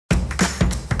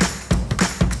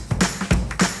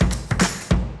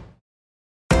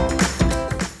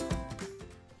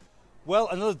Well,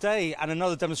 another day and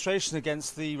another demonstration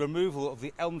against the removal of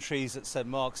the elm trees at St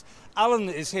Mark's. Alan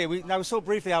is here. We saw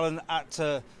briefly, Alan, at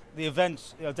the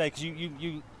event the other day, because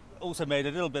you also made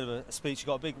a little bit of a speech. You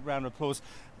got a big round of applause.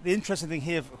 The interesting thing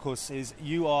here, of course, is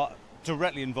you are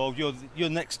directly involved. You're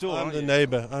next door. I'm the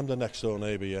neighbour. I'm the next door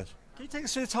neighbour. Yes. Can you take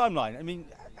us through the timeline? I mean,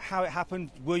 how it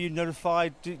happened? Were you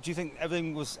notified? Do you think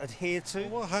everything was adhered to?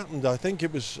 Well, what happened? I think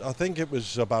it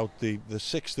was about the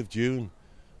 6th of June.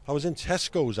 I was in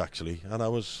Tesco's actually, and I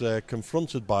was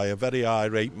confronted by a very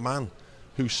irate man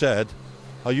who said,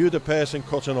 "Are you the person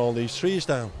cutting all these trees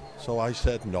down?" So I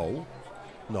said, no.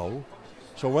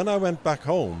 So when I went back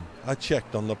home, I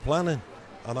checked on the planning,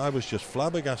 and I was just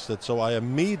flabbergasted. So I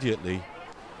immediately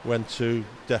went to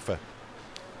DEFA.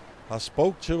 I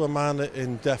spoke to a man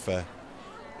in DEFA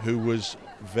who was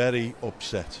very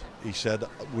upset. He said,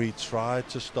 "We tried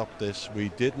to stop this. We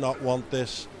did not want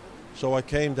this." So I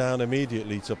came down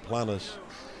immediately to planners.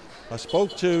 I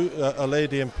spoke to a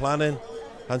lady in planning,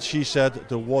 and she said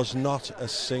there was not a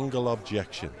single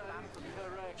objection.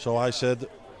 So I said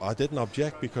I didn't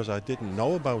object because I didn't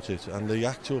know about it, and the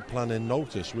actual planning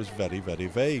notice was very, very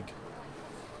vague.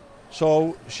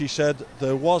 So she said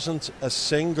there wasn't a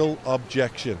single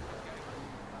objection.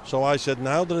 So I said,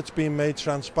 now that it's been made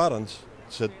transparent,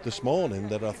 said this morning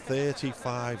there are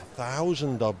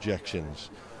 35,000 objections.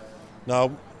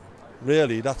 Now,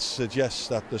 really, that suggests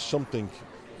that there's something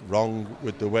wrong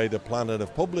with the way the planner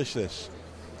have published this.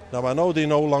 Now, I know they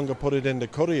no longer put it in the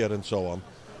Courier and so on,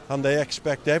 and they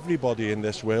expect everybody in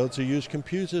this world to use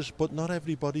computers, but not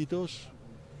everybody does.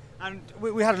 And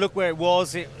we had a look where it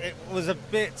was. It was a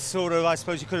bit sort of, I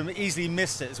suppose you could have easily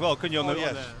missed it as well, couldn't you?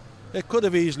 Yes. It could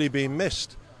have easily been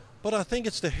missed. But I think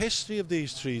it's the history of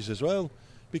these trees as well,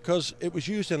 because it was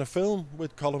used in a film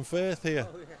with Colin Firth here.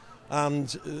 And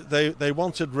they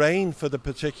wanted rain for the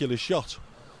particular shot,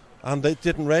 and it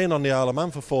didn't rain on the Isle of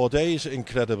Man for 4 days,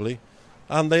 incredibly,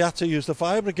 and they had to use the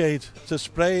fire brigade to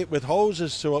spray it with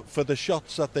hoses for the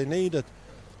shots that they needed.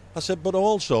 I said, but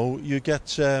also you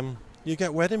get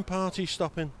wedding parties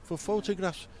stopping for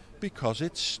photographs because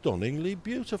it's stunningly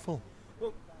beautiful.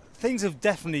 Well, things have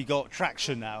definitely got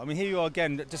traction now. I mean, here you are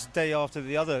again, just a day after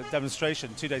the other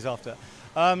demonstration, 2 days after,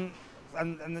 and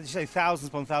as you say, thousands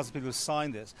upon thousands of people have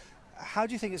signed this. How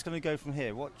do you think it's going to go from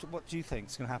here? What do you think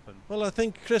is going to happen? Well, I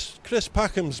think Chris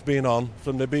Packham's been on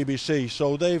from the BBC,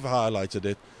 so they've highlighted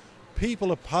it.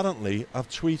 People apparently have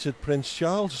tweeted Prince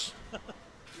Charles.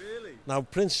 Really? Now,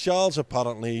 Prince Charles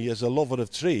apparently is a lover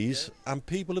of trees, yes, and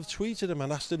people have tweeted him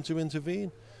and asked him to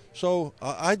intervene. So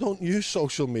I don't use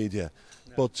social media,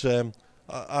 no, but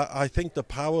I think the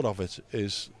power of it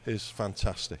is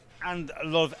fantastic. And a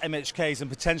lot of MHKs and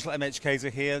potential MHKs are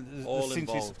here. All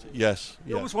involved. Yes.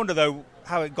 You always wonder, though,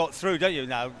 how it got through, don't you,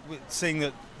 now, seeing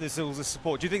that there's all this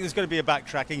support. Do you think there's going to be a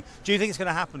backtracking? Do you think it's going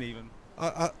to happen even?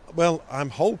 Well, I'm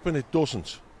hoping it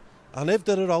doesn't. And if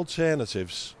there are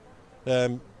alternatives,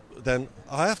 then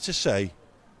I have to say,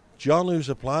 John, who's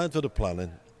applied for the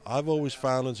planning, I've always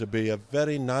found him to be a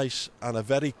very nice and a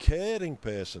very caring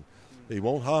person. He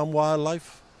won't harm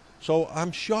wildlife. So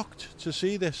I'm shocked to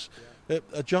see this.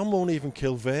 John won't even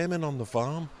kill vermin on the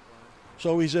farm.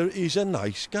 So he's a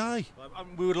nice guy.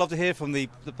 We would love to hear from the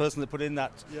person that put in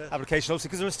that application, obviously,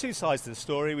 because there's two sides to the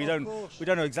story. We don't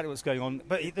know exactly what's going on,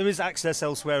 but there is access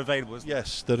elsewhere available, isn't there?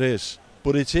 Yes, there is.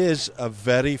 But it is a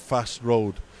very fast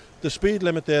road. The speed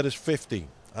limit there is 50,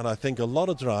 and I think a lot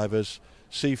of drivers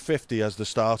see 50 as the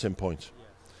starting point.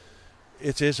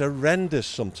 It is horrendous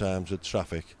sometimes with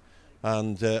traffic.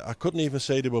 And I couldn't even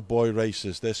say they were boy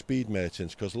racers, they're speed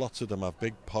merchants, because lots of them have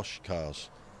big posh cars.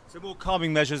 So more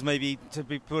calming measures maybe to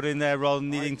be put in there rather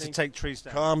than needing to take trees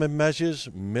down? Calming measures,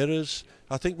 mirrors.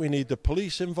 I think we need the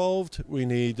police involved, we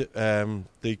need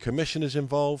the commissioners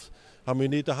involved, and we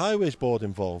need the Highways Board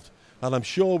involved. And I'm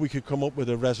sure we could come up with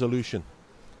a resolution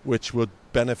which would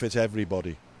benefit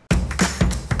everybody.